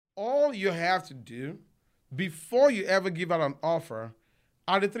all you have to do before you ever give out an offer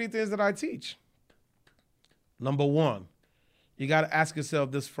are the three things that I teach. Number one, you got to ask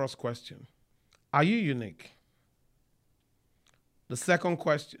yourself this first question. Are you unique? The second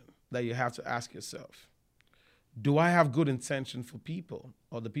question that you have to ask yourself, do I have good intention for people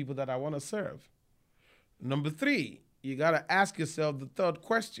or the people that I want to serve? Number three, you got to ask yourself the third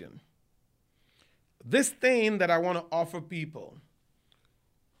question. This thing that I want to offer people,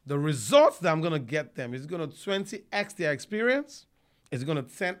 the results that I'm going to get them, is going to 20x their experience? Is it going to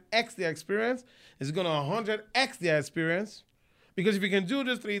 10x their experience? Is it going to 100x their experience? Because if you can do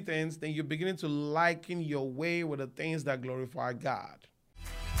these three things, then you're beginning to liken your way with the things that glorify God.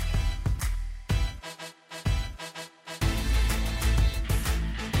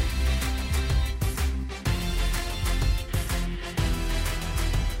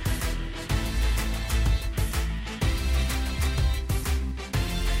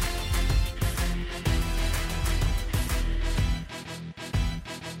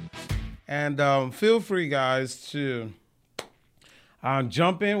 And feel free, guys, to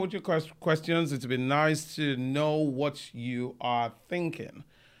jump in with your questions. It's been nice to know what you are thinking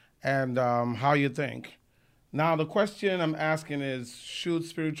and how you think. Now, the question I'm asking is, should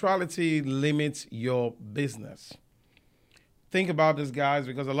spirituality limit your business? Think about this, guys,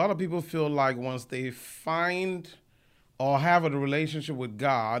 because a lot of people feel like once they find or have a relationship with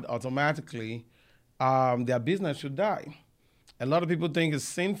God, automatically their business should die. A lot of people think it's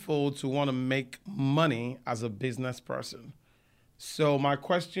sinful to want to make money as a business person. So my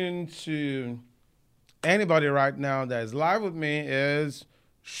question to anybody right now that is live with me is,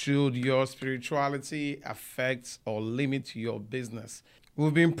 should your spirituality affect or limit your business?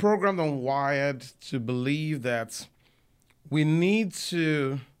 We've been programmed and wired to believe that we need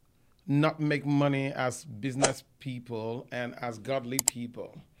to not make money as business people and as godly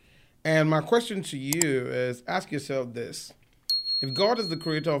people. And my question to you is, ask yourself this. If God is the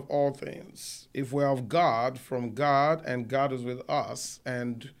creator of all things, if we're of God, from God, and God is with us,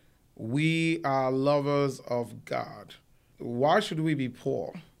 and we are lovers of God, why should we be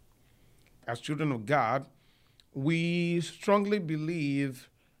poor? As children of God, we strongly believe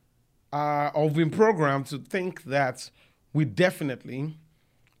or have been programmed to think that we definitely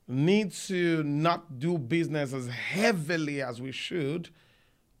need to not do business as heavily as we should,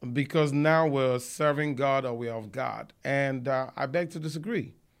 because now we're serving God or we're of God. And I beg to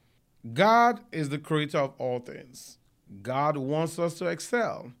disagree. God is the creator of all things. God wants us to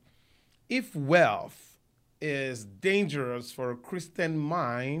excel. If wealth is dangerous for a Christian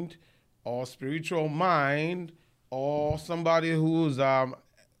mind or spiritual mind or somebody who's a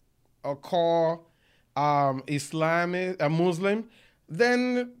core Islamic, a Muslim,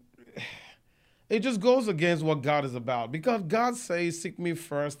 then it just goes against what God is about, because God says, seek me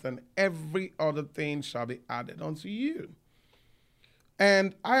first and every other thing shall be added unto you.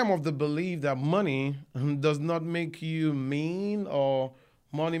 And I am of the belief that money does not make you mean or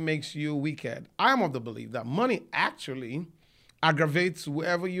money makes you wicked. I am of the belief that money actually aggravates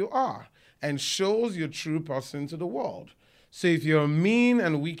whoever you are and shows your true person to the world. So if you're a mean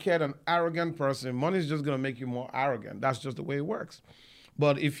and wicked and arrogant person, money is just going to make you more arrogant. That's just the way it works.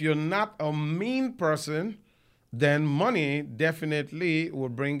 But if you're not a mean person, then money definitely will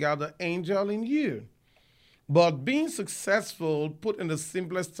bring out the angel in you. But being successful, put in the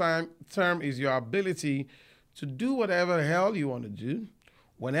simplest term, is your ability to do whatever the hell you want to do,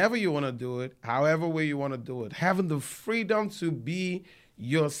 whenever you want to do it, however way you want to do it. Having the freedom to be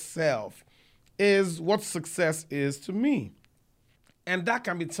yourself is what success is to me. And that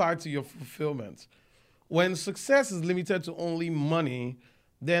can be tied to your fulfillment. When success is limited to only money,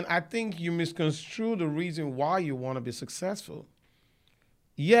 then I think you misconstrue the reason why you want to be successful.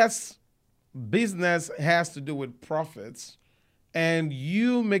 Yes, business has to do with profits, and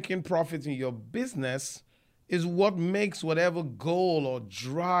you making profits in your business is what makes whatever goal or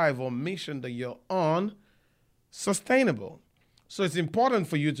drive or mission that you're on sustainable. So it's important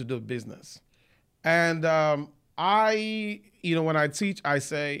for you to do business. And when I teach, I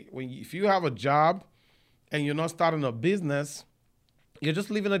say, if you have a job and you're not starting a business, you're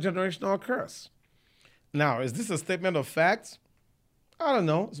just living a generational curse. Now, is this a statement of fact? I don't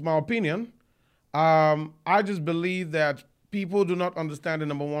know. It's my opinion. I just believe that people do not understand the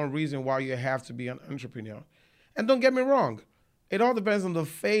number one reason why you have to be an entrepreneur. And don't get me wrong. It all depends on the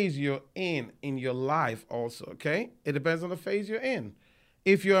phase you're in your life also, okay? It depends on the phase you're in.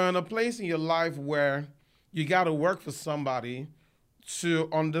 If you're in a place in your life where you got to work for somebody to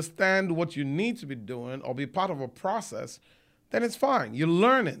understand what you need to be doing or be part of a process, then it's fine. You're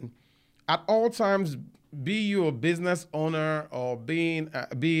learning. At all times, be you a business owner or be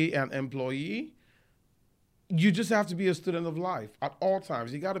an employee, you just have to be a student of life at all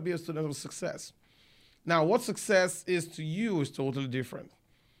times. You got to be a student of success. Now, what success is to you is totally different.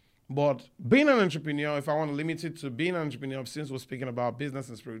 But being an entrepreneur, if I want to limit it to being an entrepreneur, since we're speaking about business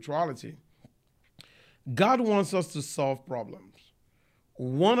and spirituality, God wants us to solve problems.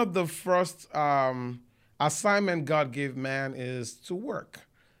 One of the first assignment God gave man is to work,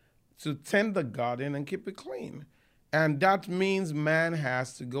 to tend the garden and keep it clean. And that means man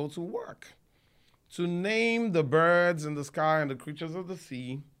has to go to work. To name the birds in the sky and the creatures of the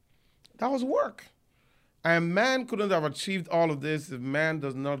sea, that was work. And man couldn't have achieved all of this if man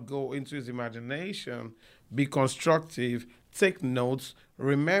does not go into his imagination, be constructive, take notes,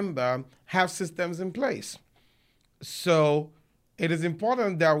 remember, have systems in place. So it is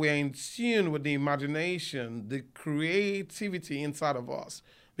important that we are in tune with the imagination, the creativity inside of us,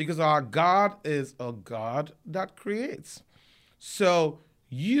 because our God is a God that creates. So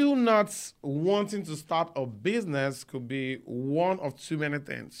you not wanting to start a business could be one of too many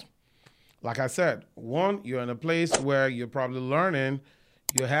things. Like I said, one, you're in a place where you're probably learning,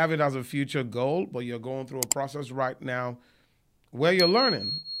 you have it as a future goal, but you're going through a process right now where you're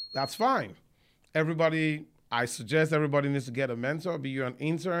learning. That's fine. I suggest everybody needs to get a mentor, be you an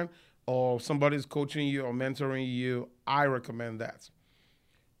intern or somebody's coaching you or mentoring you. I recommend that.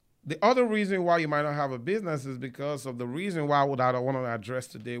 The other reason why you might not have a business is because of the reason why I want to address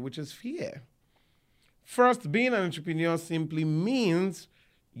today, which is fear. First, being an entrepreneur simply means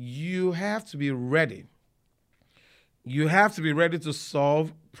you have to be ready. You have to be ready to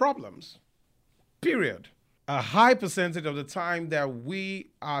solve problems, period. A high percentage of the time that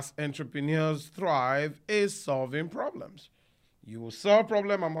we as entrepreneurs thrive is solving problems. You will solve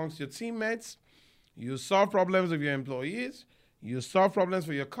problems amongst your teammates. You solve problems with your employees. You solve problems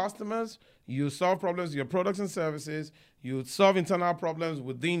for your customers. You solve problems with your products and services. You solve internal problems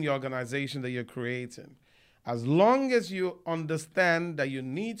within your organization that you're creating. As long as you understand that you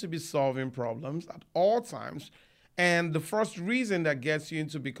need to be solving problems at all times, and the first reason that gets you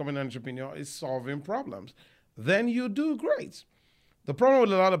into becoming an entrepreneur is solving problems, then you do great. The problem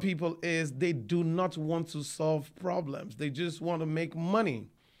with a lot of people is they do not want to solve problems. They just want to make money.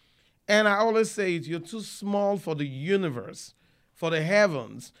 And I always say you're too small for the universe, for the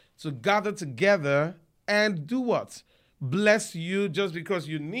heavens, to gather together and do what? Bless you just because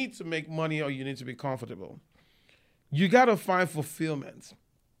you need to make money or you need to be comfortable. You got to find fulfillment.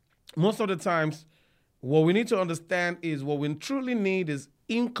 Most of the times, what we need to understand is what we truly need is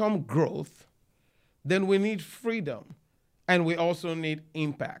income growth. Then we need freedom. And we also need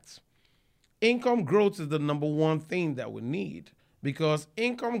impact. Income growth is the number one thing that we need, because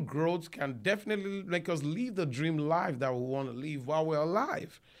income growth can definitely make us live the dream life that we want to live while we're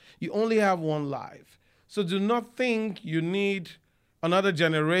alive. You only have one life. So do not think you need another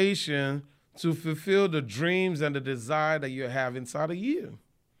generation to fulfill the dreams and the desire that you have inside of you.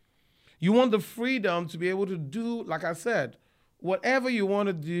 You want the freedom to be able to do, like I said, whatever you want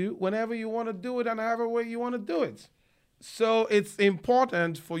to do, whenever you want to do it, and however way you want to do it. So it's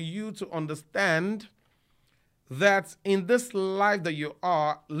important for you to understand that in this life that you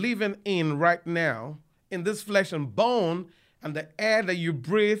are living in right now, in this flesh and bone and the air that you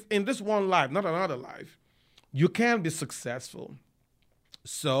breathe, in this one life, not another life, you can be successful.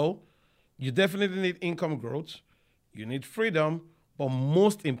 So you definitely need income growth, you need freedom, but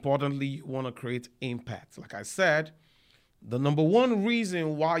most importantly, you want to create impact. Like I said, the number one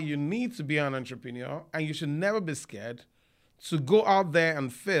reason why you need to be an entrepreneur, and you should never be scared to go out there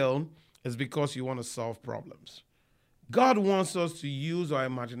and fail, is because you want to solve problems. God wants us to use our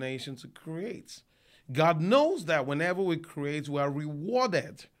imagination to create. God knows that whenever we create, we are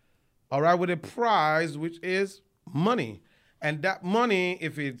rewarded, all right, with a prize, which is money. And that money,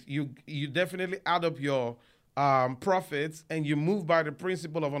 if you definitely add up your profits and you move by the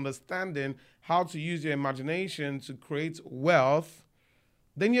principle of understanding how to use your imagination to create wealth,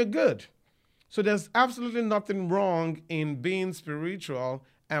 then you're good. So there's absolutely nothing wrong in being spiritual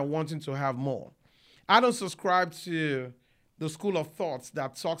and wanting to have more. I don't subscribe to the school of thoughts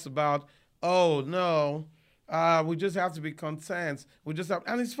that talks about, oh, no, we just have to be content.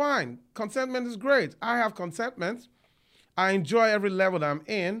 And it's fine. Contentment is great. I have contentment. I enjoy every level that I'm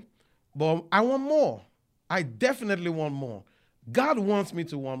in, but I want more. I definitely want more. God wants me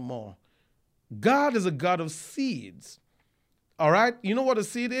to want more. God is a God of seeds. All right? You know what a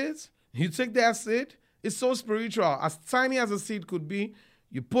seed is? You take that seed. It's so spiritual. As tiny as a seed could be,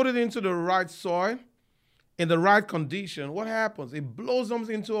 you put it into the right soil, in the right condition. What happens? It blossoms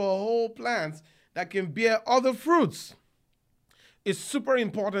into a whole plant that can bear other fruits. It's super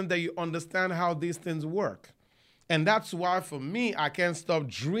important that you understand how these things work. And that's why for me, I can't stop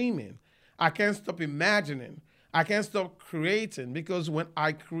dreaming. I can't stop imagining. I can't stop creating because when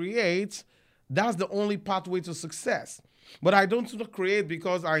I create, that's the only pathway to success. But I don't create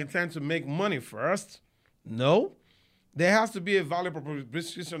because I intend to make money first. No. There has to be a value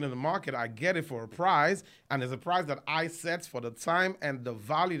proposition in the market. I get it for a price, and there's a price that I set for the time and the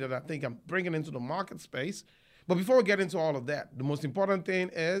value that I think I'm bringing into the market space. But before we get into all of that, the most important thing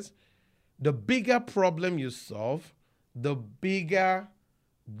is the bigger problem you solve, the bigger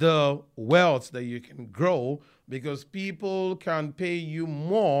the wealth that you can grow because people can pay you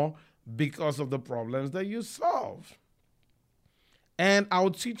more because of the problems that you solve. And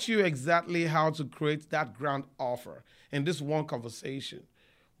I'll teach you exactly how to create that grand offer in this one conversation.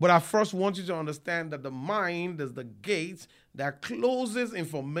 But I first want you to understand that the mind is the gate that closes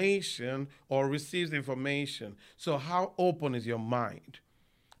information or receives information. So how open is your mind?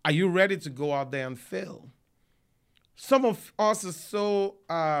 Are you ready to go out there and fail? Some of us are so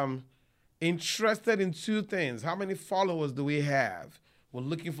interested in two things. How many followers do we have? We're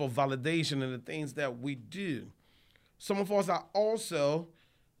looking for validation in the things that we do. Some of us are also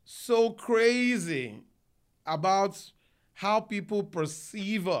so crazy about how people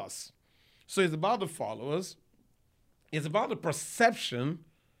perceive us. So it's about the followers. It's about the perception.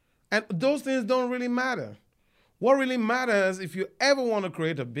 And those things don't really matter. What really matters if you ever want to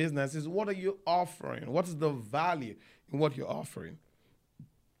create a business is what are you offering? What is the value in what you're offering?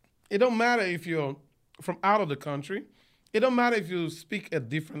 It don't matter if you're from out of the country. It don't matter if you speak a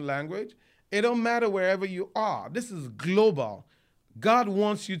different language. It don't matter wherever you are. This is global. God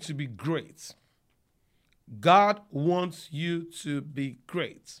wants you to be great. God wants you to be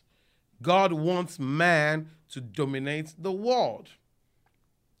great. God wants man to dominate the world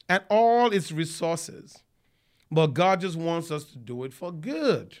and all its resources. But God just wants us to do it for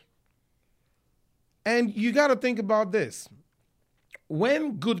good. And you got to think about this.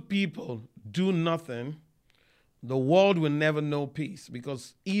 When good people do nothing, the world will never know peace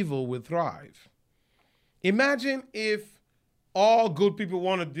because evil will thrive. Imagine if all good people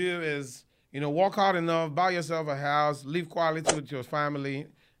want to do is, work hard enough, buy yourself a house, live quietly with your family.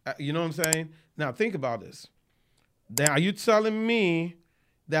 You know what I'm saying? Now think about this. Then are you telling me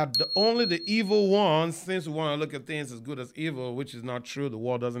that only the evil ones, since we want to look at things as good as evil, which is not true, the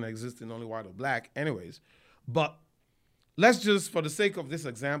world doesn't exist in only white or black anyways. But let's just, for the sake of this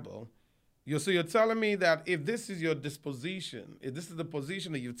example, so you're telling me that if this is your disposition, if this is the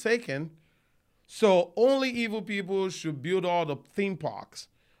position that you've taken, so only evil people should build all the theme parks.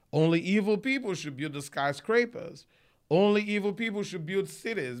 Only evil people should build the skyscrapers. Only evil people should build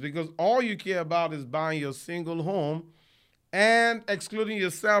cities because all you care about is buying your single home and excluding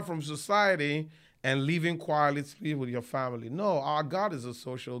yourself from society and living quietly with your family. No, our God is a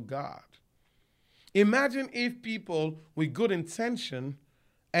social God. Imagine if people with good intention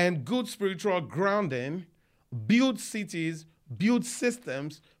and good spiritual grounding build cities, build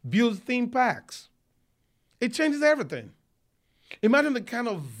systems, build theme parks. It changes everything. Imagine the kind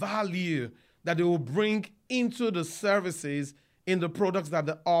of value that they will bring into the services in the products that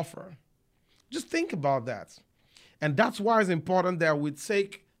they offer. Just think about that. And that's why it's important that we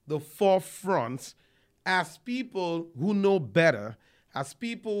take the forefront as people who know better, as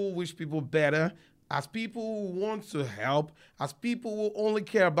people who wish people better, as people who want to help, as people who only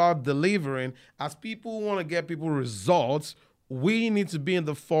care about delivering, as people who want to get people results. We need to be in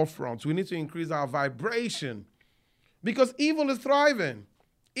the forefront. We need to increase our vibration because evil is thriving.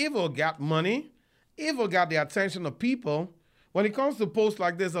 Evil got money. Evil got the attention of people. When it comes to posts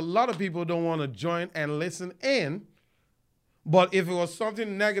like this, a lot of people don't want to join and listen in. But if it was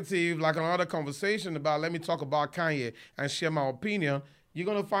something negative, like another conversation about, let me talk about Kanye and share my opinion, you're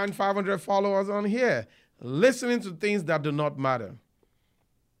going to find 500 followers on here listening to things that do not matter.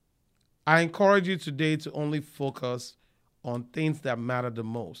 I encourage you today to only focus on things that matter the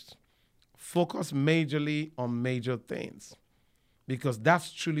most. Focus majorly on major things because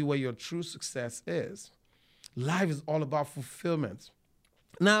that's truly where your true success is. Life is all about fulfillment.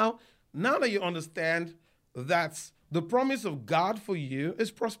 Now that you understand that the promise of God for you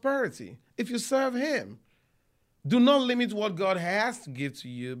is prosperity if you serve Him, do not limit what God has to give to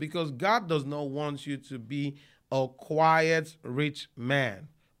you because God does not want you to be a quiet, rich man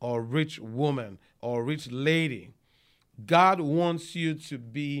or rich woman or rich lady. God wants you to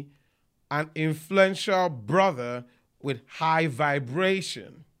be an influential brother with high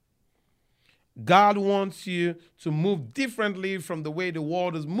vibration. God wants you to move differently from the way the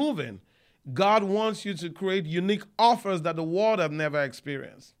world is moving. God wants you to create unique offers that the world have never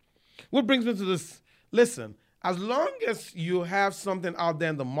experienced. What brings me to this? Listen, As long as you have something out there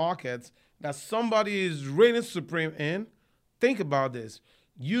in the market that somebody is reigning supreme in, think about this.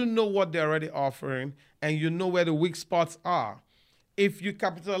 You know what they're already offering, and you know where the weak spots are. If you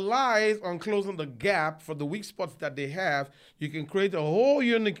capitalize on closing the gap for the weak spots that they have, you can create a whole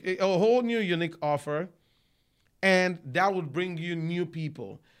new unique offer, and that would bring you new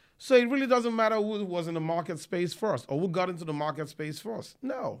people. So it really doesn't matter who was in the market space first or who got into the market space first.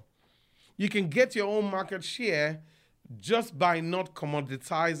 No. You can get your own market share just by not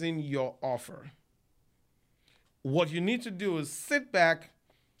commoditizing your offer. What you need to do is sit back,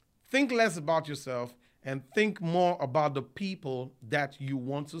 think less about yourself, and think more about the people that you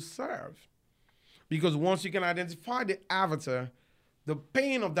want to serve. Because once you can identify the avatar, the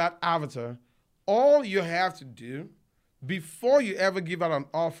pain of that avatar, all you have to do before you ever give out an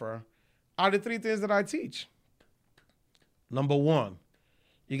offer are the three things that I teach. Number one,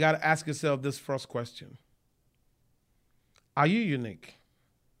 you got to ask yourself this first question. Are you unique?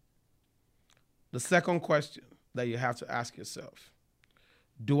 The second question that you have to ask yourself,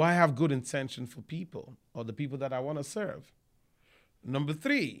 do I have good intention for people or the people that I want to serve? Number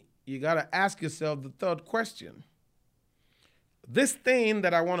three, you got to ask yourself the third question. This thing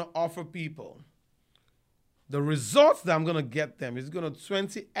that I want to offer people, the results that I'm going to get them, is it going to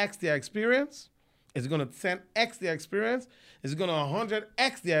 20x their experience? Is it going to 10x their experience? Is it going to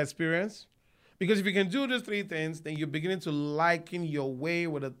 100x their experience? Because if you can do these three things, then you're beginning to liken your way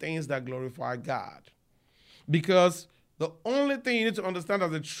with the things that glorify God. Because the only thing you need to understand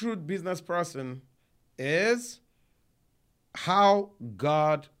as a true business person is how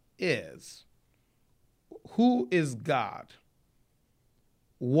God is. Who is God?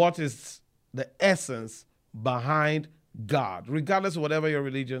 What is the essence behind God, regardless of whatever your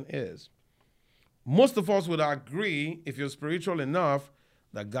religion is? Most of us would agree, if you're spiritual enough,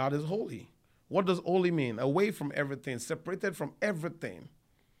 that God is holy. What does holy mean? Away from everything, separated from everything,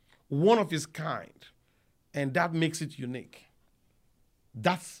 one of his kind. And that makes it unique.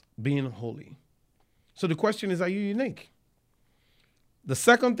 That's being holy. So the question is, are you unique? The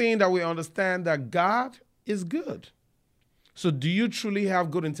second thing that we understand, that God is good. So do you truly have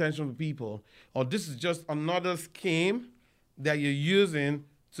good intention for people? Or this is just another scheme that you're using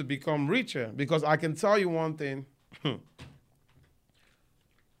to become richer? Because I can tell you one thing.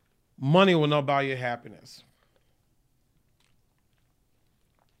 Money will not buy you happiness.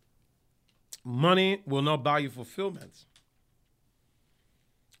 Money will not buy you fulfillment.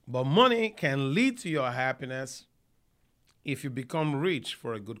 But money can lead to your happiness if you become rich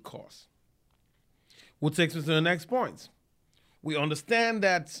for a good cause. Which takes us to the next point. We understand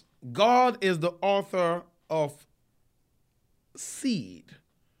that God is the author of seed.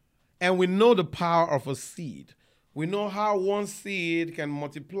 And we know the power of a seed. We know how one seed can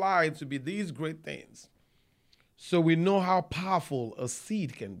multiply to be these great things. So we know how powerful a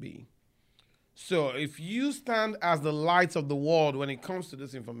seed can be. So if you stand as the light of the world when it comes to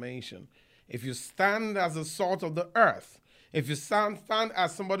this information, if you stand as the salt of the earth, if you stand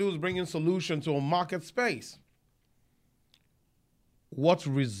as somebody who's bringing solution to a market space, what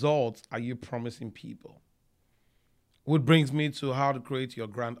results are you promising people? Which brings me to how to create your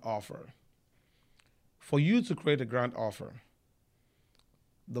grand offer. For you to create a grand offer,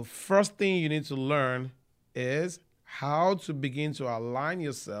 the first thing you need to learn is how to begin to align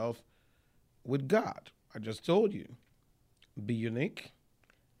yourself with God. I just told you. Be unique,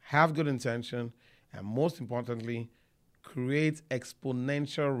 have good intention, and most importantly, create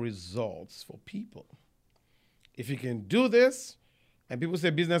exponential results for people. If you can do this, and people say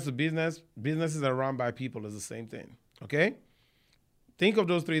business to business, businesses are run by people is the same thing, okay? Think of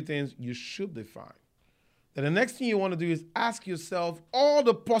those three things, you should be fine. Then the next thing you want to do is ask yourself all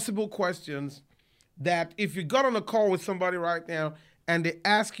the possible questions that if you got on a call with somebody right now and they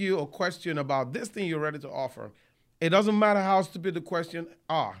ask you a question about this thing you're ready to offer, it doesn't matter how stupid the question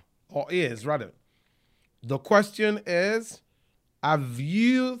is. The question is, have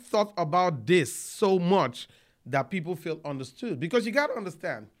you thought about this so much that people feel understood? Because you got to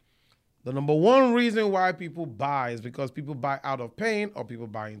understand, the number one reason why people buy is because people buy out of pain or people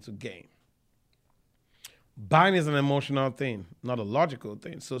buy into gain. Buying is an emotional thing, not a logical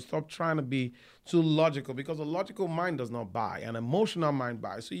thing. So stop trying to be too logical, because a logical mind does not buy. An emotional mind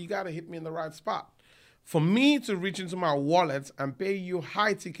buys. So you got to hit me in the right spot. For me to reach into my wallet and pay you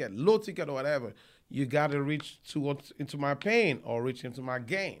high ticket, low ticket, or whatever, you got to reach into my pain or reach into my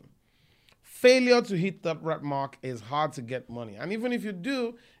gain. Failure to hit that red mark is hard to get money. And even if you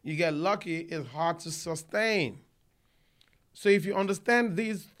do, you get lucky, it's hard to sustain. So if you understand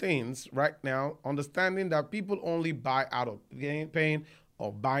these things right now, understanding that people only buy out of pain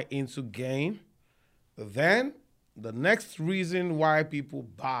or buy into gain, Then the next reason why people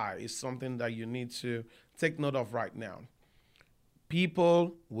buy is something that you need to take note of right now.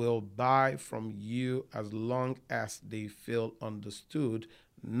 People will buy from you as long as they feel understood,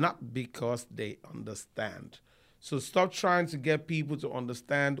 not because they understand. So stop trying to get people to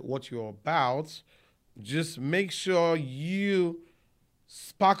understand what you're about. Just make sure you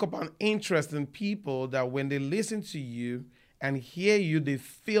spark up an interest in people that when they listen to you and hear you, they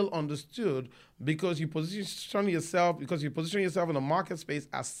feel understood because you position yourself in a market space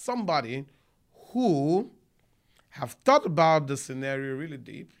as somebody who have thought about the scenario really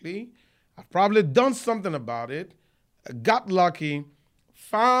deeply, have probably done something about it, got lucky,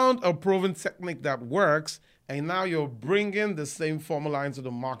 found a proven technique that works, and now you're bringing the same formula into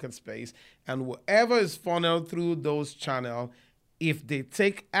the market space. And whoever is funneled through those channels, if they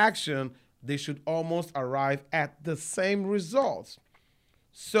take action, they should almost arrive at the same results.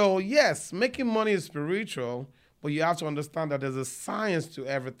 So yes, making money is spiritual, but you have to understand that there's a science to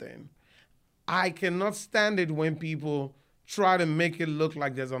everything. I cannot stand it when people try to make it look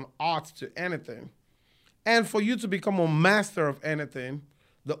like there's an art to anything. And for you to become a master of anything,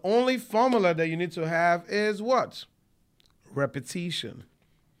 the only formula that you need to have is what? Repetition.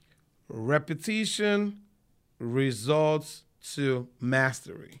 Repetition results to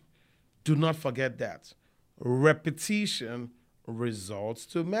mastery. Do not forget that. Repetition results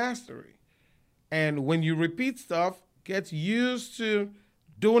to mastery. And when you repeat stuff, get used to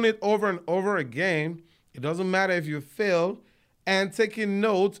doing it over and over again. It doesn't matter if you fail, and taking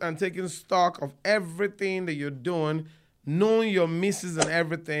notes and taking stock of everything that you're doing, knowing your misses and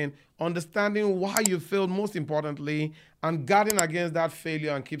everything, understanding why you failed most importantly, and guarding against that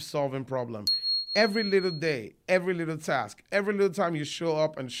failure and keep solving problems. Every little day, every little task, every little time you show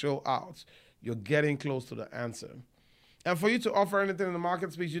up and show out, you're getting close to the answer. And for you to offer anything in the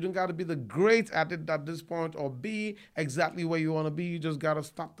market space, you don't got to be the great at it at this point or be exactly where you want to be. You just got to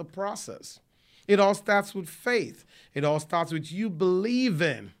start the process. It all starts with faith. It all starts with you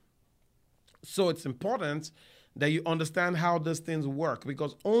believing. So it's important that you understand how these things work,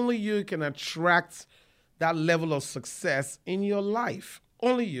 because only you can attract that level of success in your life.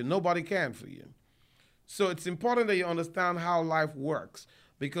 Only you. Nobody can for you. So it's important that you understand how life works,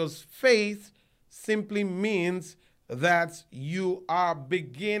 because faith simply means that you are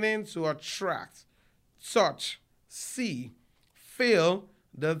beginning to attract, touch, see, feel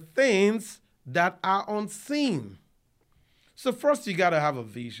the things that are unseen. So first you got to have a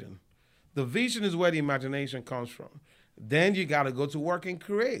vision. The vision is where the imagination comes from. Then you got to go to work and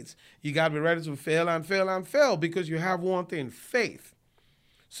create. You got to be ready to fail and fail and fail, because you have one thing, faith.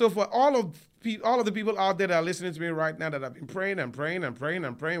 So for all of the people out there that are listening to me right now that have been praying and praying and praying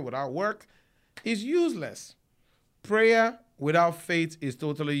and praying without work, is useless. Prayer without faith is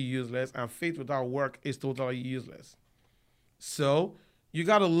totally useless, and faith without work is totally useless. So you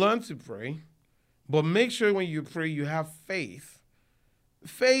got to learn to pray, but make sure when you pray you have faith.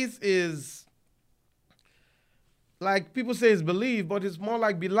 Faith is, like people say, is believe, but it's more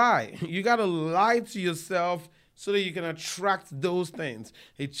like belie. You got to lie to yourself so that you can attract those things.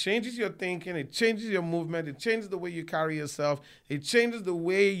 It changes your thinking, it changes your movement, it changes the way you carry yourself, it changes the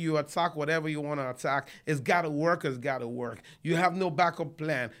way you attack whatever you want to attack. It's got to work, it's got to work. You have no backup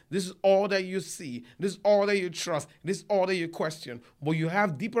plan. This is all that you see. This is all that you trust. This is all that you question. But you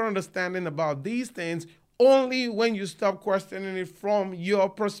have deeper understanding about these things only when you stop questioning it from your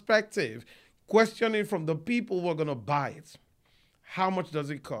perspective. Question it from the people who are going to buy it. How much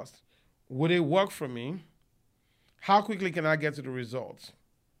does it cost? Would it work for me? How quickly can I get to the results?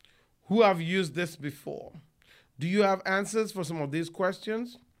 Who have used this before? Do you have answers for some of these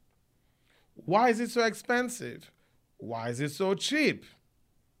questions? Why is it so expensive? Why is it so cheap?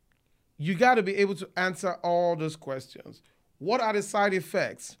 You got to be able to answer all those questions. What are the side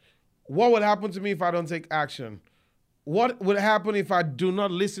effects? What would happen to me if I don't take action? What would happen if I do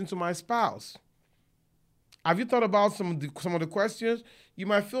not listen to my spouse? Have you thought about some of the questions? You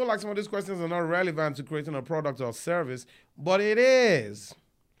might feel like some of these questions are not relevant to creating a product or service, but it is.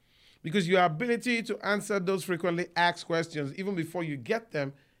 Because your ability to answer those frequently asked questions, even before you get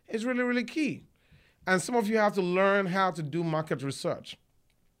them, is really, really key. And some of you have to learn how to do market research.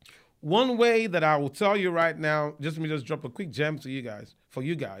 One way that I will tell you right now, let me just drop a quick gem to you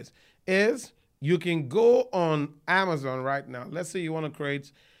guys, is you can go on Amazon right now. Let's say you want to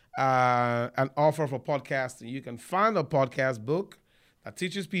create an offer for podcasting. You can find a podcast book that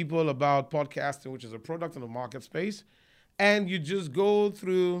teaches people about podcasting, which is a product in the market space, and you just go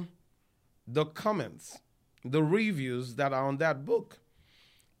through the comments, the reviews that are on that book,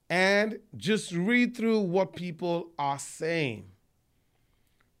 and just read through what people are saying.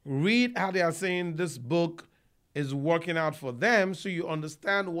 Read how they are saying this book is working out for them so you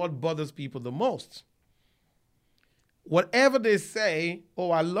understand what bothers people the most. Whatever they say,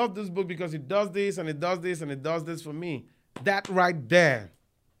 oh, I love this book because it does this and it does this and it does this for me. That right there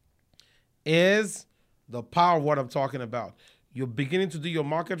is the power of what I'm talking about. You're beginning to do your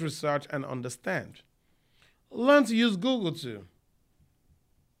market research and understand. Learn to use Google too.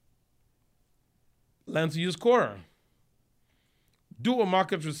 Learn to use Quora. Do a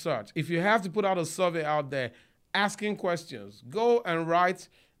market research. If you have to put out a survey out there, asking questions, go and write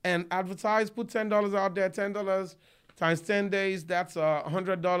and advertise. Put $10 out there, $10 times 10 days, that's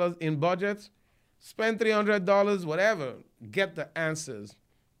 $100 in budget. Spend $300, whatever. Get the answers.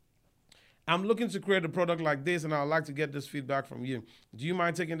 I'm looking to create a product like this, and I'd like to get this feedback from you. Do you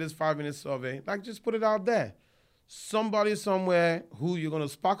mind taking this 5-minute survey? Like, just put it out there. Somebody somewhere who you're going to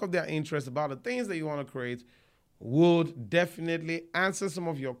spark up their interest about the things that you want to create would definitely answer some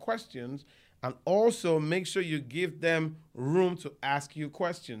of your questions, and also make sure you give them room to ask you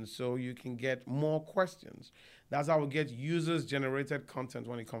questions so you can get more questions. That's how we get users-generated content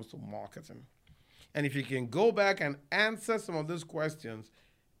when it comes to marketing. And if you can go back and answer some of those questions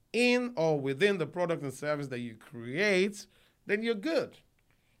in or within the product and service that you create, then you're good.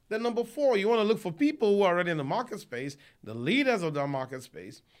 Then number 4, you want to look for people who are already in the market space, the leaders of that market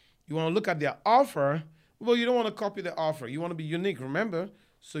space. You want to look at their offer. Well, you don't want to copy the offer. You want to be unique, remember?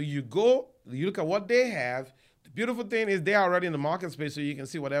 So you look at what they have. The beautiful thing is they're already in the market space, so you can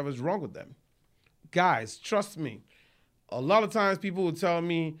see whatever's wrong with them. Guys, trust me. A lot of times people will tell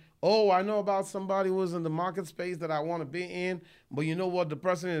me, oh, I know about somebody who's in the market space that I want to be in, but you know what? The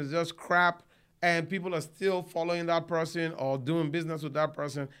person is just crap, and people are still following that person or doing business with that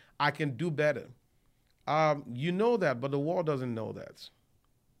person. I can do better. You know that, but the world doesn't know that.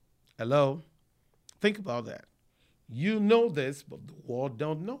 Hello? Think about that. You know this, but the world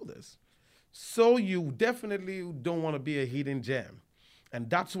don't know this. So you definitely don't want to be a hidden gem. And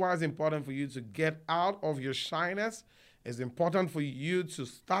that's why it's important for you to get out of your shyness. It's important for you to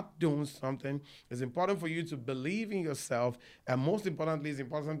stop doing something. It's important for you to believe in yourself. And most importantly, it's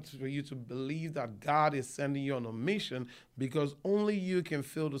important for you to believe that God is sending you on a mission, because only you can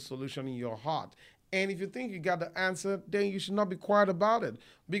feel the solution in your heart. And if you think you got the answer, then you should not be quiet about it.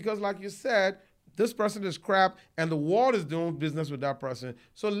 Because like you said, this person is crap and the world is doing business with that person.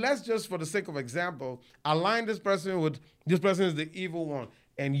 So let's just, for the sake of example, align this person with, this person is the evil one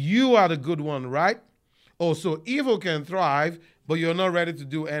and you are the good one, right? Oh, so evil can thrive, but you're not ready to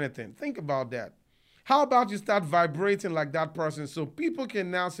do anything. Think about that. How about you start vibrating like that person so people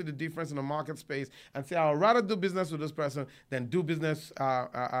can now see the difference in the market space and say, I'd rather do business with this person than do business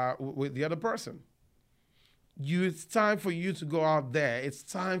with the other person. It's time for you to go out there. It's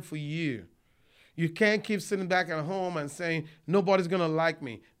time for you. You can't keep sitting back at home and saying, nobody's going to like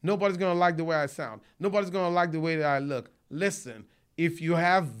me. Nobody's going to like the way I sound. Nobody's going to like the way that I look. Listen, if you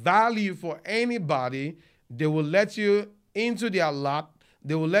have value for anybody, they will let you into their lot,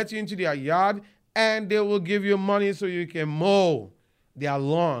 they will let you into their yard, and they will give you money so you can mow their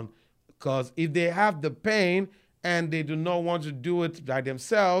lawn. Because if they have the pain and they do not want to do it by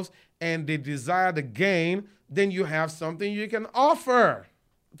themselves and they desire the gain, then you have something you can offer.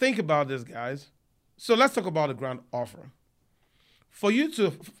 Think about this, guys. So let's talk about a grand offer. For you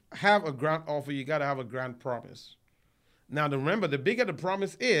to have a grand offer, you got to have a grand promise. Now, remember, the bigger the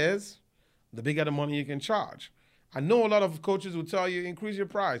promise is, the bigger the money you can charge. I know a lot of coaches will tell you, increase your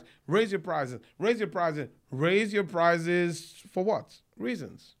price, raise your prices, raise your prices. Raise your prices for what?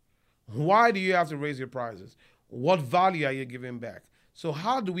 Reasons. Why do you have to raise your prices? What value are you giving back? So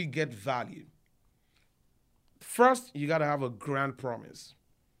how do we get value? First, you got to have a grand promise.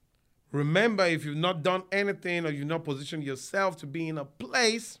 Remember, if you've not done anything or you've not positioned yourself to be in a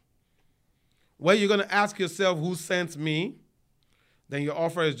place where you're going to ask yourself, who sent me? Then your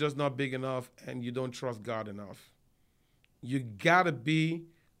offer is just not big enough and you don't trust God enough. You got to be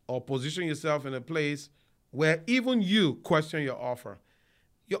or position yourself in a place where even you question your offer.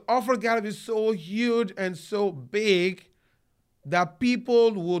 Your offer got to be so huge and so big that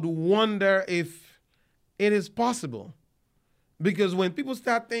people would wonder if it is possible. Because when people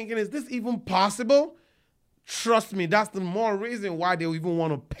start thinking, is this even possible? Trust me, that's the more reason why they even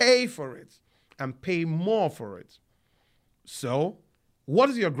want to pay for it and pay more for it. So, what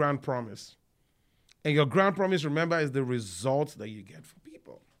is your grand promise? And your grand promise, remember, is the results that you get for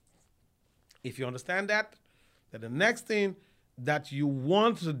people. If you understand that, then the next thing that you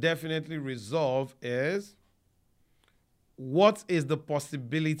want to definitely resolve is, what is the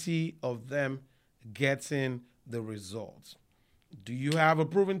possibility of them getting the results? Do you have a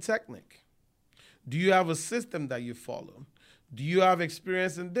proven technique? Do you have a system that you follow? Do you have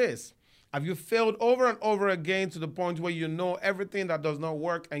experience in this? Have you failed over and over again to the point where you know everything that does not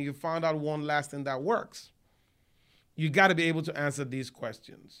work and you found out one last thing that works? You got to be able to answer these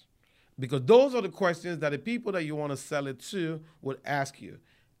questions, because those are the questions that the people that you want to sell it to would ask you.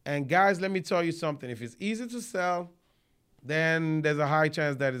 And guys, let me tell you something. If it's easy to sell, then there's a high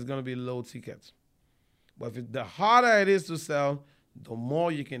chance that it's going to be low tickets. But the harder it is to sell, the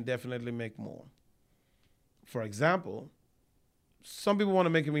more you can definitely make more. For example, some people want to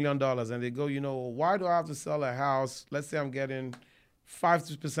make $1 million and they go, why do I have to sell a house? Let's say I'm getting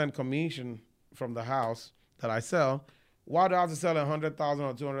 5% commission from the house that I sell. Why do I have to sell $100,000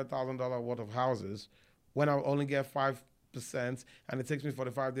 or $200,000 worth of houses when I only get 5% and it takes me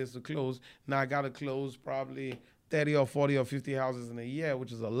 45 days to close? Now I got to close probably 30 or 40 or 50 houses in a year,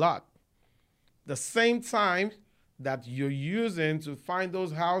 which is a lot. The same time that you're using to find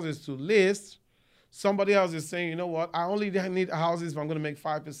those houses to list, somebody else is saying, you know what, I only need houses if I'm going to make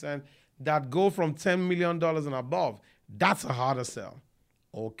 5% that go from $10 million and above. That's a harder sell.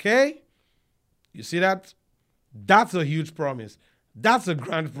 Okay? You see that? That's a huge promise. That's a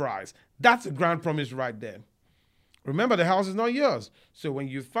grand prize. That's a grand promise right there. Remember, the house is not yours. So when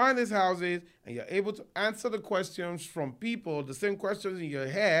you find these houses and you're able to answer the questions from people, the same questions in your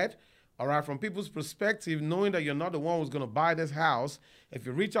head, all right, from people's perspective, knowing that you're not the one who's going to buy this house, if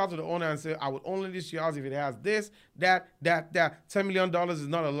you reach out to the owner and say, I would only list your house if it has this, that, $10 million is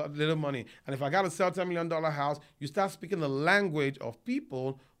not a little money. And if I got to sell $10 million house, you start speaking the language of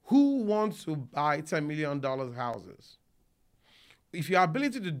people who want to buy $10 million houses. If your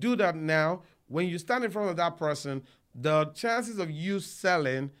ability to do that now, when you stand in front of that person, the chances of you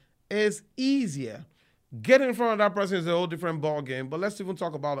selling is easier. Getting in front of that person is a whole different ball game, but let's even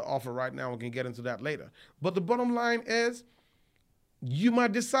talk about the offer right now. We can get into that later. But the bottom line is, you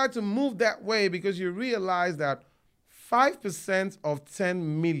might decide to move that way because you realize that 5% of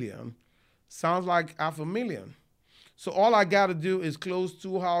 10 million sounds like $500,000. So all I got to do is close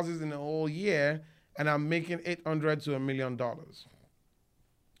 2 houses in a whole year, and I'm making $800 to $1 million.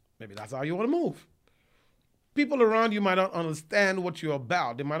 Maybe that's how you want to move. People around you might not understand what you're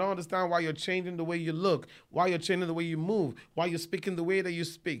about. They might not understand why you're changing the way you look, why you're changing the way you move, why you're speaking the way that you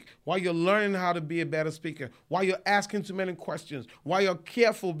speak, why you're learning how to be a better speaker, why you're asking too many questions, why you're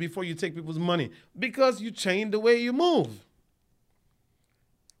careful before you take people's money, because you change the way you move.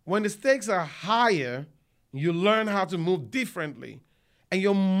 When the stakes are higher, you learn how to move differently, and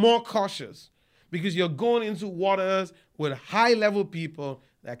you're more cautious because you're going into waters with high-level people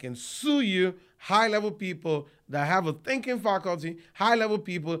that can sue you, high-level people that have a thinking faculty, high-level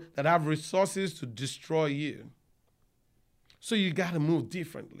people that have resources to destroy you. So you got to move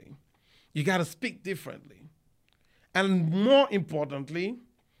differently. You got to speak differently. And more importantly,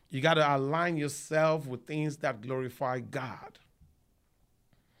 you got to align yourself with things that glorify God.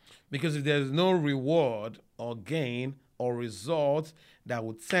 Because if there's no reward or gain or result that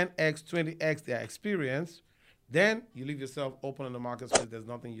would 10x, 20x their experience, then you leave yourself open in the market space. There's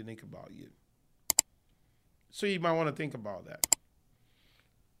nothing unique about you. So you might want to think about that.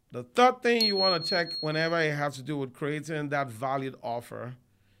 The third thing you want to check whenever it has to do with creating that valued offer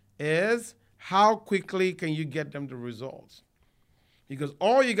is how quickly can you get them the results? Because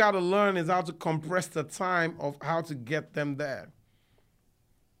all you got to learn is how to compress the time of how to get them there.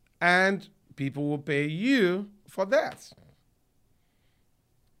 And people will pay you for that.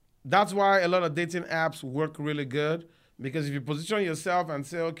 That's why a lot of dating apps work really good, because if you position yourself and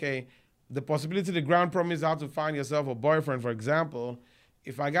say, okay, the possibility, the ground promise how to find yourself a boyfriend, for example,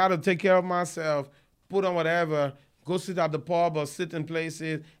 if I got to take care of myself, put on whatever, go sit at the pub or sit in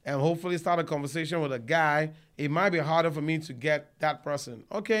places and hopefully start a conversation with a guy, it might be harder for me to get that person.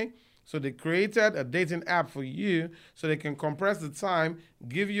 Okay, so they created a dating app for you so they can compress the time,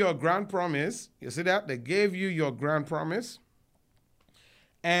 give you a grand promise. You see that? They gave you your grand promise.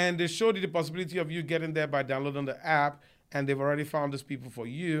 And they showed you the possibility of you getting there by downloading the app, and they've already found these people for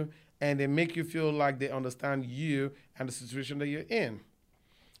you, and they make you feel like they understand you and the situation that you're in.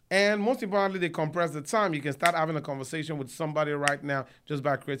 And most importantly, they compress the time. You can start having a conversation with somebody right now just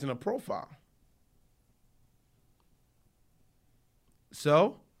by creating a profile.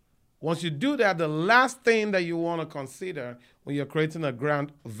 So once you do that, the last thing that you want to consider when you're creating a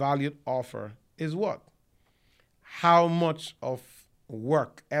grand valued offer is what? How much of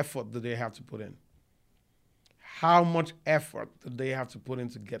work, effort do they have to put in? How much effort do they have to put in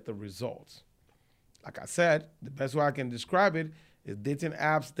to get the results? Like I said, the best way I can describe it is dating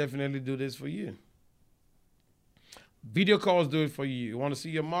apps definitely do this for you. Video calls do it for you. You want to see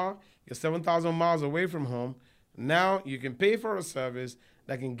your mom? You're 7,000 miles away from home. Now you can pay for a service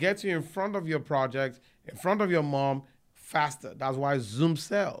that can get you in front of your project, in front of your mom, faster. That's why Zoom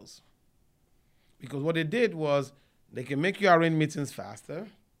sells. Because what they did was they can make you arrange meetings faster.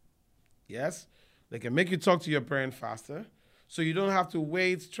 Yes. They can make you talk to your parent faster. So you don't have to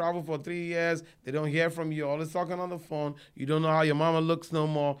wait, travel for 3 years. They don't hear from you. Always talking on the phone. You don't know how your mama looks no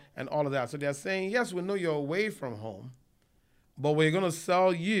more and all of that. So they're saying, yes, we know you're away from home, but we're going to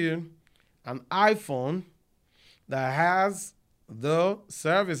sell you an iPhone that has the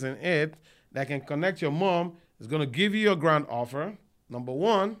service in it that can connect your mom. It's going to give you a grand offer, number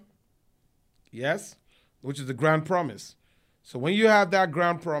one, yes, which is the grand promise. So when you have that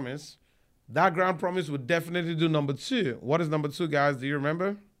grand promise would definitely do number two. What is number two, guys? Do you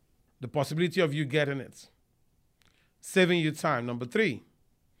remember? The possibility of you getting it. Saving you time, number three.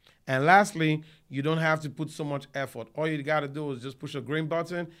 And lastly, you don't have to put so much effort. All you got to do is just push a green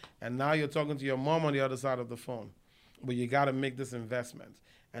button, and now you're talking to your mom on the other side of the phone. But you got to make this investment.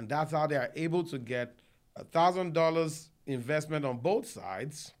 And that's how they are able to get $1,000 investment on both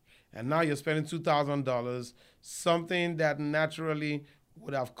sides. And now you're spending $2,000, something that naturally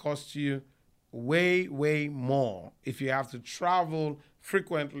would have cost you way, way more if you have to travel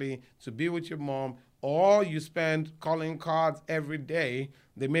frequently to be with your mom, or you spend calling cards every day.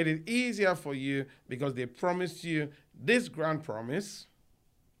 They made it easier for you because they promised you this grand promise,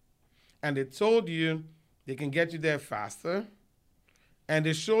 and they told you they can get you there faster, and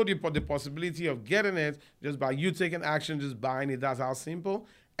they showed you the possibility of getting it just by you taking action, just buying it. That's how simple.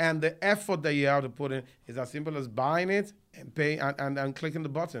 And the effort that you have to put in is as simple as buying it and pay and clicking the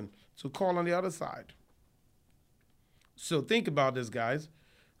button to call on the other side. So think about this, guys.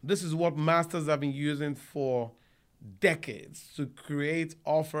 This is what masters have been using for decades to create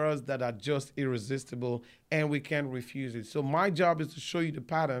offers that are just irresistible and we can't refuse it. So my job is to show you the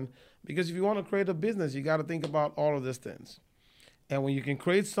pattern, because if you want to create a business, you got to think about all of these things. And when you can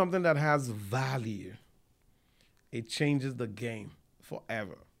create something that has value, it changes the game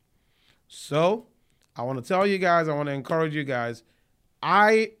forever. So I want to tell you guys, I want to encourage you guys,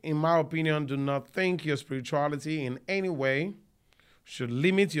 I, in my opinion, do not think your spirituality in any way should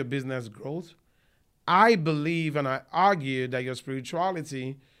limit your business growth. I believe and I argue that your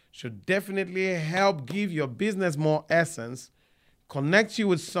spirituality should definitely help give your business more essence, connect you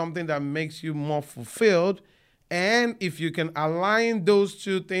with something that makes you more fulfilled, and if you can align those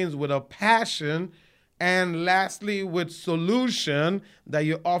two things with a passion, and lastly, with solution that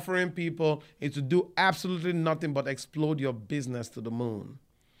you're offering people, is to do absolutely nothing but explode your business to the moon.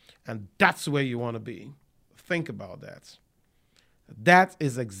 And that's where you want to be. Think about that. That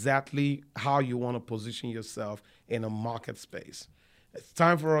is exactly how you want to position yourself in a market space. It's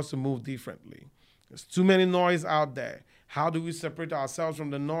time for us to move differently. There's too many noise out there. How do we separate ourselves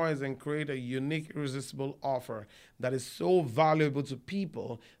from the noise and create a unique, irresistible offer that is so valuable to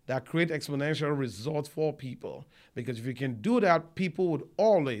people, that create exponential results for people? Because if you can do that, people would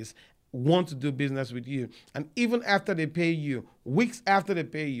always want to do business with you. And even after they pay you, weeks after they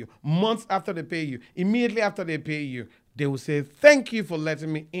pay you, months after they pay you, immediately after they pay you, they will say, thank you for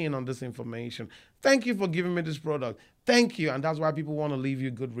letting me in on this information. Thank you for giving me this product. Thank you. And that's why people want to leave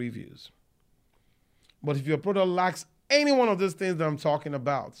you good reviews. But if your product lacks any one of those things that I'm talking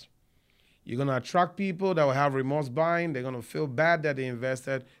about, you're going to attract people that will have remorse buying. They're going to feel bad that they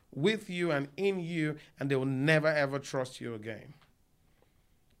invested with you and in you, and they will never, ever trust you again.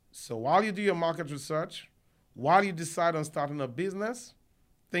 So while you do your market research, while you decide on starting a business,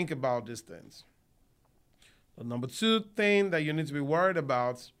 think about these things. The number two thing that you need to be worried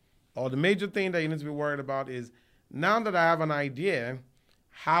about, or the major thing that you need to be worried about, is now that I have an idea,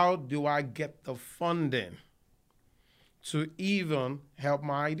 how do I get the funding to even help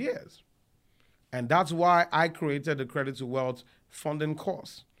my ideas? And that's why I created the Credit to Wealth funding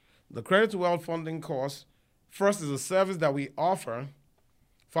course. The Credit to Wealth funding course, first, is a service that we offer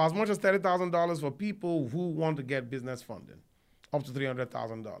for as much as $30,000 for people who want to get business funding, up to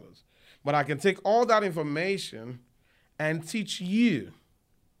 $300,000. But I can take all that information and teach you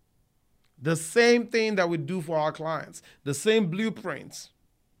the same thing that we do for our clients, the same blueprints,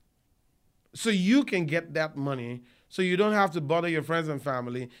 so you can get that money, so you don't have to bother your friends and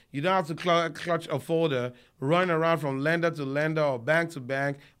family. You don't have to clutch a folder, run around from lender to lender or bank to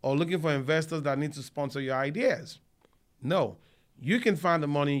bank, or looking for investors that need to sponsor your ideas. No, you can find the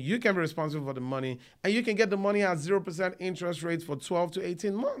money, you can be responsible for the money, and you can get the money at 0% interest rates for 12 to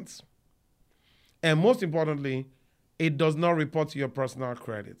 18 months. And most importantly, it does not report to your personal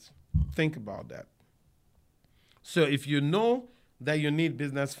credit. Think about that. So if you know that you need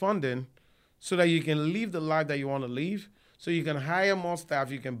business funding so that you can live the life that you want to live, so you can hire more staff,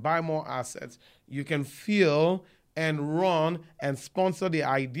 you can buy more assets, you can feel and run and sponsor the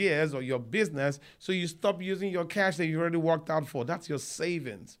ideas or your business, so you stop using your cash that you already worked out for. That's your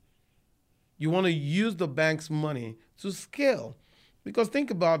savings. You want to use the bank's money to scale. Because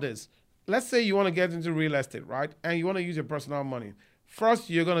think about this. Let's say you want to get into real estate, right? And you want to use your personal money. First,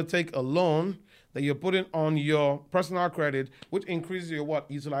 you're going to take a loan that you're putting on your personal credit, which increases your what?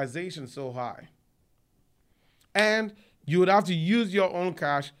 Utilization so high. And you would have to use your own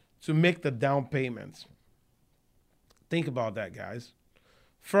cash to make the down payments. Think about that, guys.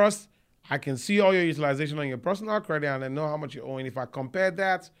 First, I can see all your utilization on your personal credit and I know how much you're owing. If I compare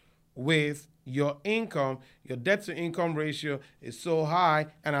that with your income, your debt to income ratio is so high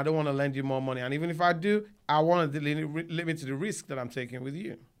and I don't want to lend you more money. And even if I do, I want to limit to the risk that I'm taking with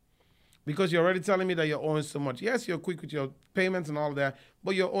you. Because you're already telling me that you're owing so much. Yes, you're quick with your payments and all that,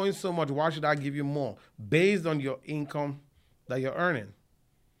 but you're owing so much. Why should I give you more based on your income that you're earning?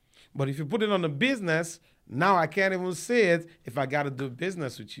 But if you put it on the business, now I can't even say it if I got to do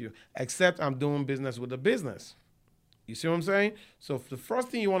business with you, except I'm doing business with the business. You see what I'm saying? So the first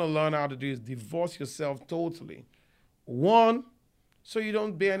thing you want to learn how to do is divorce yourself totally. 1, so you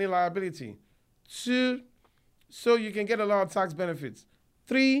don't bear any liability. 2, so you can get a lot of tax benefits.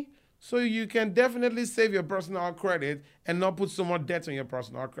 3, so you can definitely save your personal credit and not put so much debt on your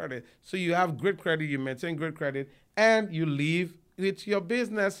personal credit. So you have great credit, you maintain great credit, and you live with your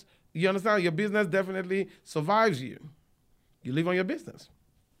business. You understand? Your business definitely survives you. You live on your business.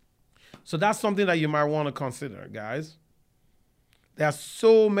 So that's something that you might want to consider, guys. There are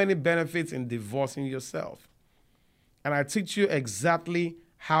so many benefits in divorcing yourself. And I teach you exactly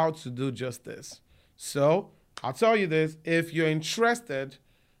how to do just this. So I'll tell you this. If you're interested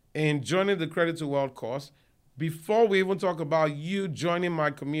in joining the Credit to Wealth course, before we even talk about you joining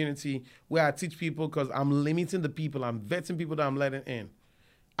my community where I teach people, because I'm limiting the people, I'm vetting people that I'm letting in.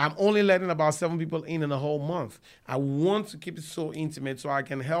 I'm only letting about 7 people in a whole month. I want to keep it so intimate so I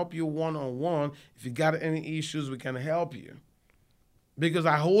can help you one-on-one. If you got any issues, we can help you. Because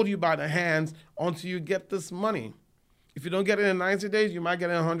I hold you by the hands until you get this money. If you don't get it in 90 days, you might get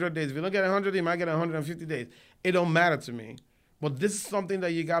it in 100 days. If you don't get it in 100, you might get it in 150 days. It don't matter to me. But this is something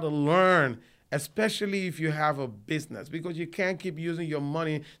that you got to learn, especially if you have a business, because you can't keep using your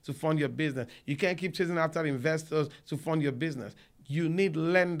money to fund your business. You can't keep chasing after investors to fund your business. You need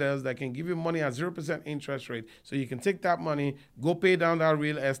lenders that can give you money at 0% interest rate so you can take that money, go pay down that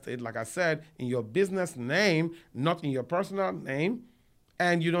real estate, like I said, in your business name, not in your personal name,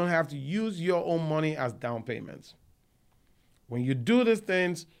 and you don't have to use your own money as down payments. When you do these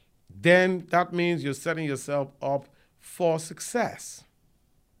things, then that means you're setting yourself up for success.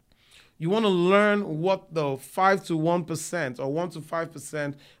 You want to learn what the 5 to 1% or 1 to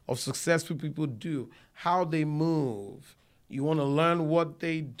 5% of successful people do, how they move. You want to learn what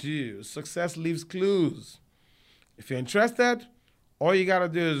they do. Success leaves clues. If you're interested, all you got to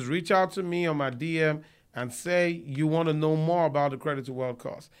do is reach out to me on my DM and say you want to know more about the Credit to Wealth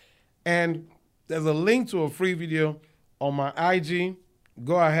course. And there's a link to a free video on my IG.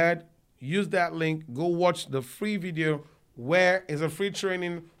 Go ahead, use that link. Go watch the free video where it's a free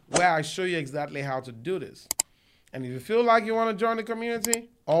training where I show you exactly how to do this. And if you feel like you want to join the community,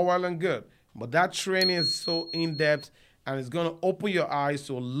 all well and good. But that training is so in-depth and it's going to open your eyes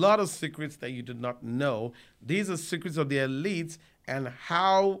to a lot of secrets that you did not know. These are secrets of the elites and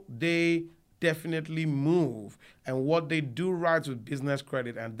how they definitely move and what they do right with business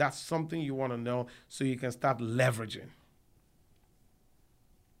credit. And that's something you want to know so you can start leveraging.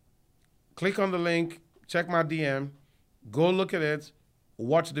 Click on the link, check my DM, go look at it,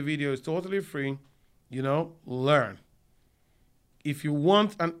 watch the video. It's totally free. Learn. If you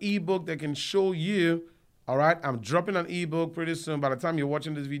want an ebook that can show you, all right, I'm dropping an ebook pretty soon. By the time you're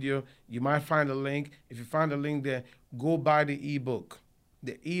watching this video, you might find a link. If you find a link there, go buy the ebook.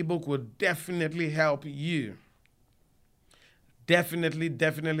 The ebook will definitely help you.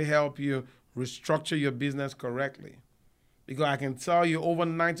 Definitely help you restructure your business correctly. Because I can tell you over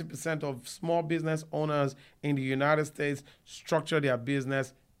 90% of small business owners in the United States structure their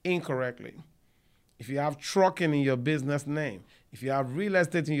business incorrectly. If you have trucking in your business name, if you have real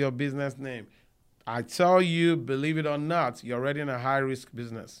estate in your business name, I tell you, believe it or not, you're already in a high-risk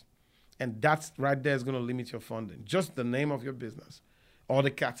business. And that's right there is going to limit your funding. Just the name of your business or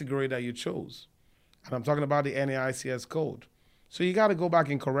the category that you chose. And I'm talking about the NAICS code. So you got to go back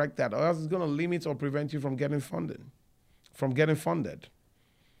and correct that, or else it's going to limit or prevent you from getting funded.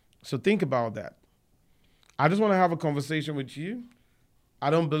 So think about that. I just want to have a conversation with you. I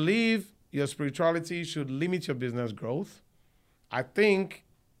don't believe your spirituality should limit your business growth. I think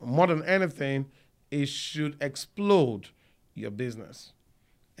more than anything, it should explode your business.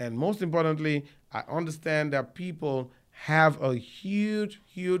 And most importantly, I understand that people have a huge,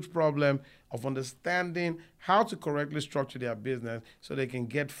 huge problem of understanding how to correctly structure their business so they can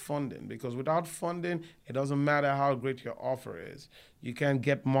get funding. Because without funding, it doesn't matter how great your offer is. You can't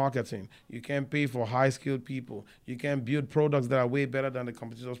get marketing. You can't pay for high-skilled people. You can't build products that are way better than the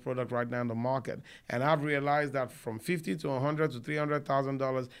competitor's product right now in the market. And I've realized that from $50 to $100 to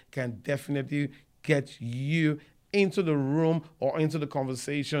 $300,000 can definitely get you into the room or into the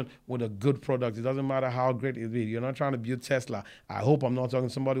conversation with a good product. It doesn't matter how great it is. You're not trying to build Tesla. I hope I'm not talking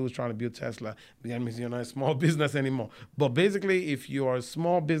to somebody who's trying to build Tesla. That means you're not a small business anymore. But basically, if you're a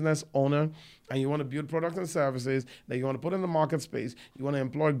small business owner and you want to build products and services that you want to put in the market space, you want to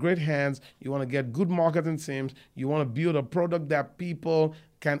employ great hands, you want to get good marketing teams, you want to build a product that people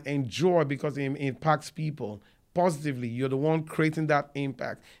can enjoy because it impacts people positively, you're the one creating that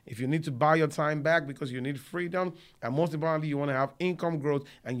impact. If you need to buy your time back because you need freedom, and most importantly, you want to have income growth,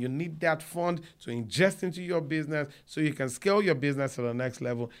 and you need that fund to ingest into your business so you can scale your business to the next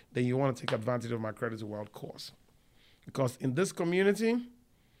level, then you want to take advantage of my Credit to Wealth course. Because in this community,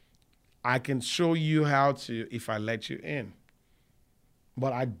 I can show you how to if I let you in.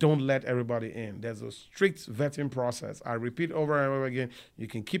 But I don't let everybody in. There's a strict vetting process. I repeat over and over again, you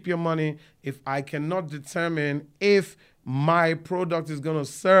can keep your money. If I cannot determine if my product is going to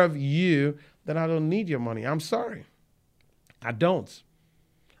serve you, then I don't need your money. I'm sorry. I don't.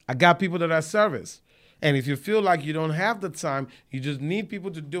 I got people that I service. And if you feel like you don't have the time, you just need people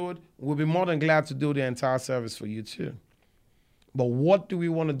to do it, we'll be more than glad to do the entire service for you too. But what do we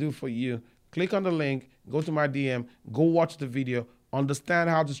want to do for you? Click on the link, go to my DM, go watch the video, understand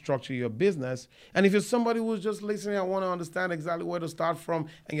how to structure your business. And if you're somebody who's just listening and want to understand exactly where to start from,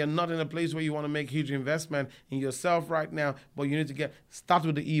 and you're not in a place where you want to make huge investment in yourself right now, but you need to start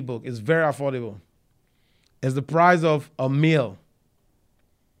with the ebook. It's very affordable. It's the price of a meal.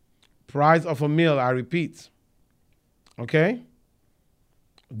 Price of a meal, I repeat. Okay?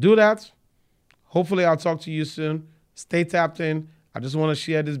 Do that. Hopefully I'll talk to you soon. Stay tapped in. I just want to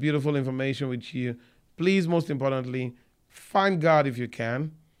share this beautiful information with you. Please, most importantly, find God if you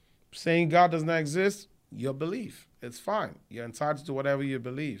can. Saying God does not exist, your belief. It's fine. You're entitled to whatever you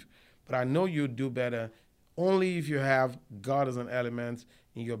believe. But I know you'll do better only if you have God as an element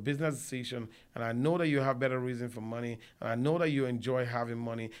in your business decision. And I know that you have better reason for money. And I know that you enjoy having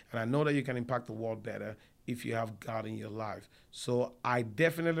money. And I know that you can impact the world better if you have God in your life. So I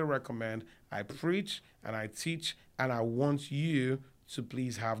definitely recommend, I preach and I teach, and I want you to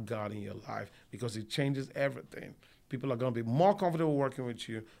please have God in your life, because it changes everything. People are going to be more comfortable working with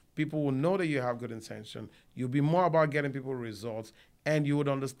you. People will know that you have good intention. You'll be more about getting people results, and you would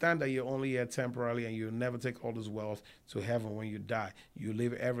understand that you're only here temporarily, and you'll never take all this wealth to heaven when you die. You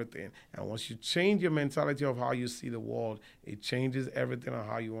leave everything. And once you change your mentality of how you see the world, it changes everything on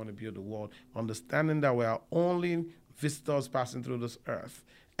how you want to build the world. Understanding that we are only visitors passing through this earth.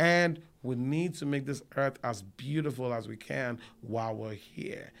 And we need to make this earth as beautiful as we can while we're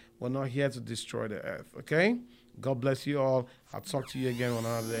here. We're not here to destroy the earth, okay? God bless you all. I'll talk to you again on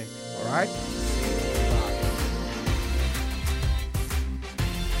another day, all right?